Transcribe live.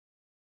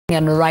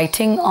and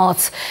writing,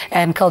 arts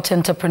and culture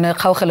entrepreneur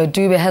Kgauhelo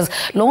Dube has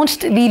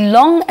launched the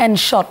Long and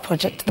Short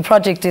project. The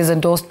project is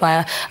endorsed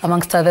by,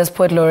 amongst others,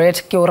 poet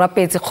laureate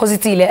Keorapetse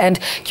Kgositsile and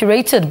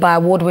curated by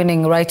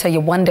award-winning writer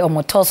Yewande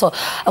Omotoso.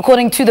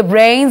 According to the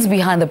brains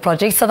behind the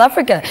project, South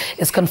Africa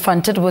is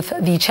confronted with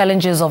the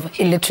challenges of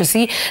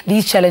illiteracy.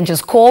 These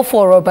challenges call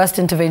for robust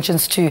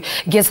interventions to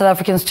get South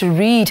Africans to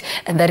read,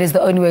 and that is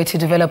the only way to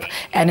develop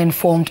an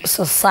informed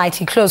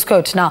society. Close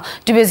quote. Now,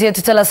 Dube is here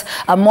to tell us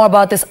more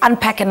about this,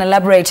 unpack and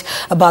elaborate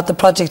about the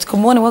project. Good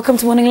morning. Welcome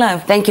to Morning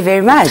Live. Thank you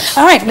very much.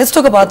 All right, let's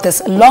talk about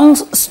this long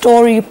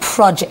story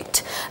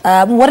project.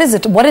 What is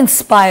it? What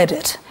inspired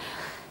it?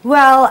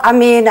 Well, I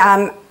mean,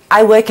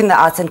 I work in the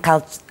arts and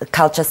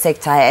culture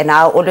sector, and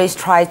I always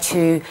try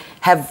to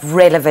have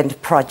relevant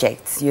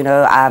projects. You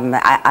know,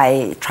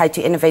 I try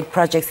to innovate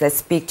projects that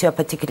speak to a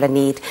particular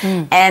need.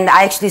 And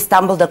I actually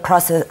stumbled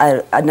across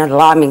an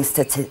alarming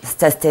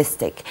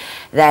statistic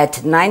that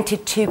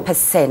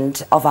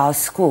 92% of our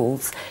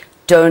schools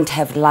don't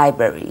have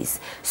libraries.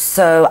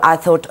 So I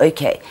thought,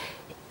 okay,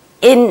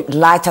 in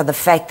light of the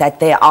fact that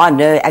there are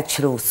no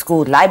actual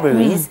school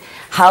libraries,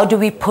 how do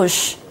we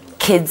push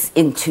kids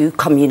into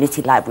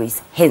community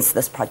libraries? Hence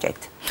this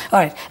project. All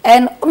right.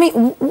 And I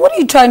mean, what are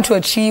you trying to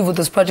achieve with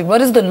this project?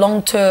 What is the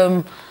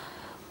long-term,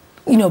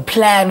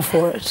 plan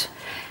for it?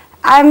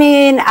 I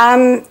mean,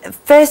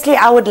 firstly,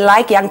 I would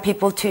like young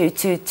people to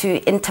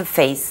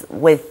interface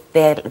with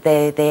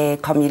their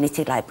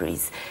community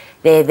libraries.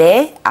 They're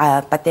there,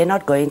 but they're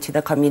not going to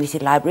the community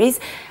libraries,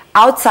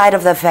 outside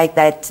of the fact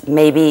that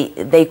maybe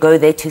they go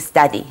there to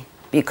study.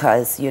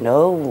 Because,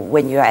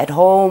 when you're at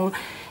home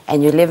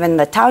and you live in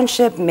the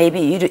township,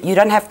 maybe you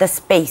don't have the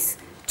space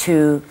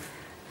to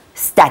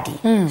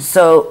study.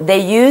 So they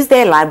use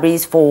their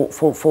libraries for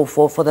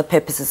the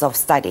purposes of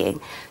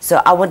studying.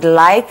 So I would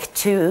like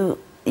to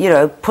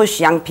push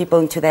young people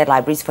into their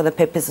libraries for the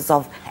purposes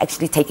of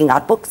actually taking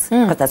out books,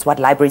 because that's what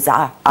libraries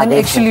are and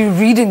actually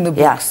reading the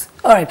books.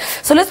 Yeah. All right.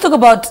 So let's talk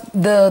about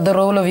the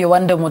role of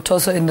Yewande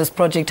Omotoso in this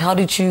project. How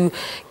did you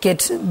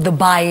get the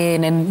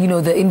buy-in and,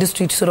 the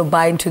industry to sort of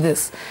buy into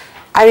this?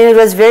 I mean, it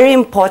was very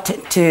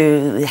important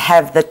to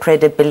have the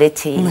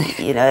credibility,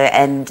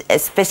 and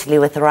especially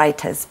with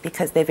writers,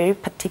 because they're very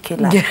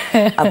particular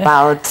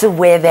about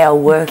where their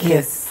work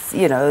is,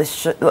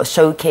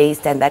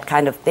 showcased and that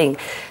kind of thing.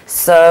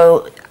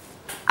 So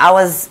I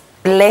was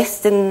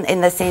blessed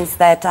in the sense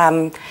that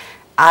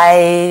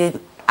I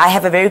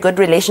have a very good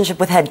relationship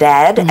with her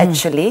dad,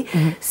 actually.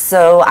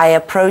 So I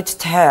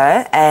approached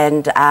her,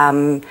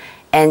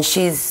 and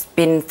she's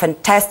been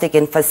fantastic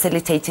in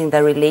facilitating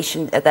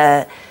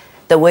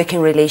the working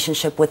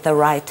relationship with the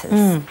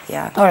writers.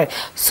 Yeah. All right.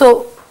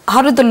 So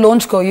how did the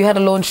launch go? You had a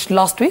launch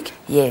last week?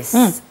 Yes.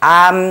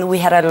 We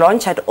had a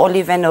launch at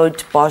Olive and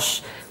Oat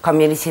Bosch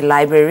Community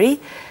Library.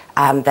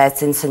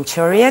 That's in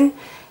Centurion.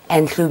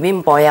 And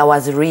Hlumi Mboya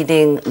was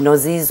reading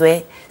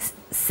Nozizwe,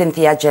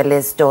 Cynthia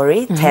Jelle's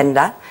story,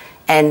 Tender.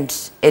 And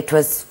it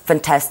was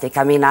fantastic.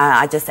 I mean,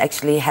 I just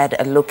actually had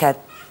a look at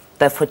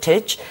the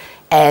footage.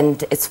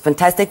 And it's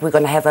fantastic. We're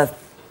going to have a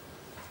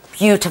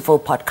beautiful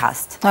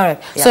podcast. All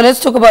right. Yeah. So let's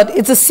talk about,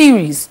 it's a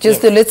series.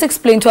 Let's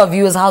explain to our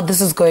viewers how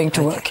this is going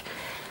to work.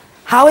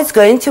 How it's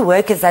going to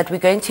work is that we're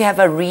going to have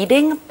a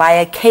reading by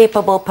a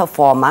capable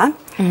performer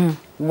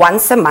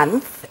once a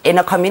month in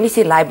a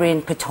community library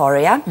in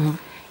Pretoria.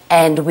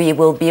 And we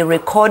will be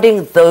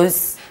recording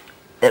those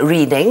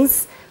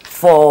readings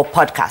for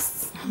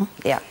podcasts.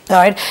 Yeah. All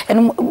right.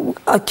 And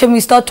can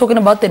we start talking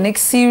about the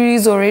next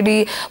series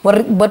already?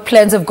 What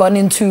plans have gone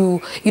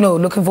into,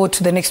 looking forward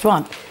to the next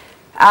one?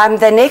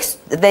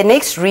 The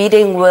next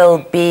reading will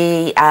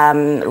be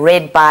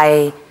read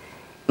by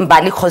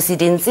Mbali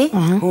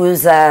Kgositsile,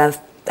 who's a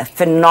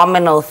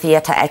phenomenal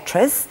theatre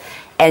actress,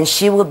 and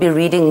she will be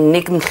reading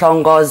Nick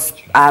Mhlongo's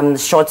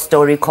short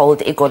story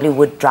called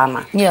Igollywood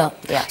Drama. Yeah.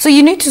 So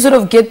you need to sort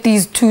of get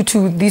these two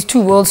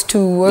worlds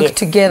to work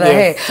together.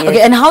 Yes.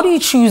 Okay. And how do you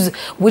choose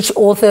which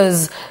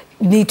authors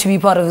need to be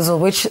part of this, or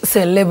which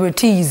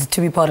celebrities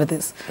to be part of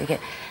this? Okay.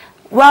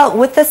 Well,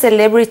 with the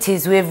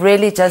celebrities, we've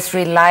really just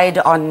relied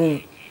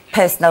on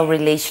personal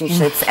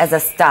relationships as a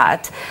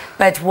start.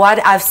 But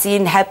what I've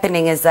seen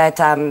happening is that,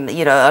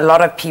 a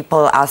lot of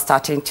people are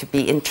starting to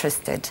be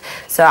interested.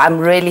 So I'm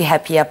really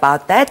happy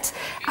about that.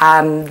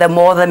 The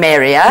more the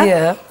merrier.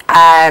 Yeah.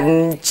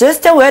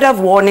 Just a word of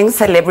warning,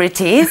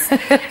 celebrities.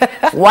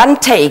 One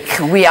take.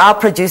 We are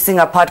producing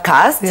a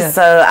podcast. Yeah.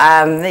 So,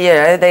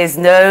 there's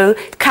no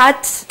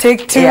cut.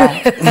 Take two.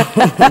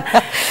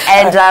 Yeah.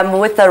 And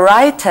with the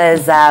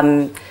writers,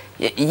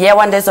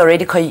 Yewande's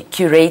already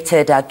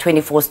curated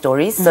 24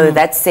 stories, so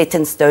that's set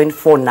in stone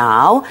for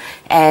now.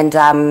 And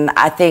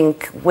I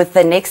think with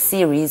the next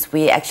series,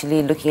 we're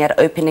actually looking at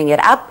opening it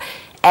up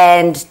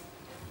and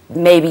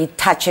maybe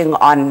touching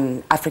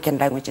on African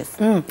languages.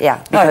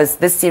 Yeah, because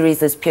this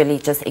series is purely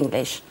just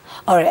English.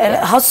 All right, and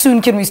how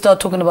soon can we start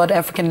talking about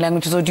African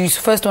languages? Or do you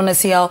first want to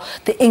see how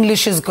the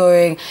English is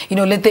going,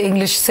 let the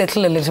English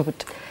settle a little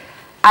bit?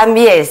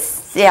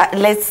 Yes,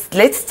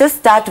 let's just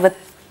start with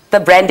the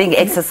branding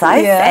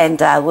exercise, Yeah.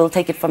 and we'll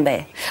take it from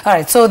there. All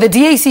right, so the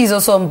DAC is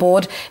also on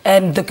board,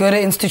 and the Goethe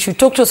Institute.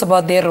 Talk to us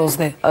about their roles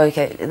there.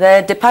 Okay,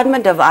 the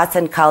Department of Arts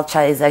and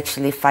Culture is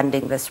actually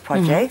funding this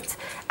project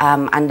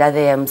under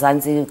the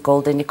Mzansi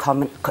Golden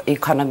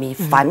Economy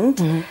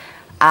Fund.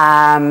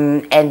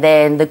 And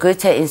then the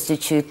Goethe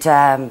Institute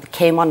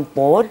came on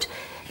board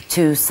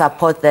to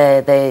support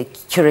the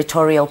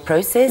curatorial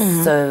process,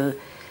 so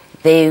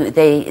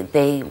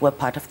they were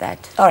part of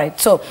that. All right,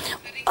 so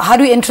how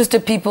do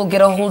interested people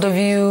get a hold of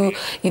you?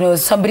 You know,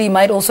 somebody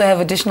might also have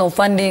additional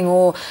funding,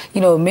 or, you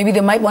know, maybe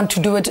they might want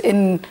to do it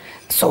in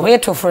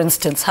Soweto, for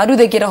instance. How do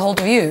they get a hold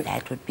of you?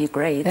 That would be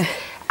great.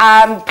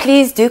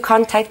 Please do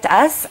contact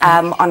us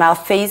on our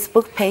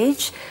Facebook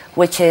page,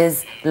 which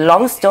is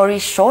Long Story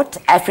Short,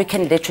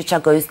 African Literature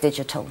Goes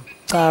Digital.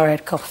 All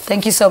right, cool.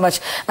 Thank you so much.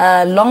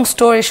 Long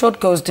Story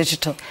Short Goes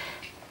Digital.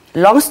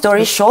 Long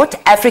story short,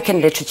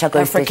 African literature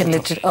goes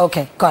digital.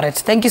 Okay, got it.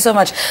 Thank you so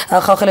much.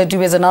 Kgauhelo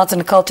Dube is an arts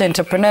and culture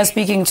entrepreneur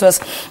speaking to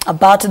us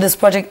about this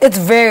project. It's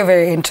very,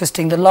 very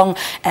interesting, the long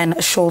and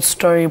short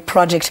story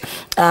project.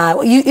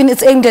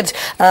 It's aimed at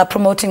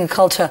promoting a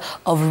culture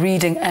of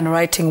reading and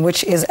writing,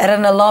 which is at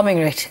an alarming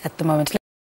rate at the moment.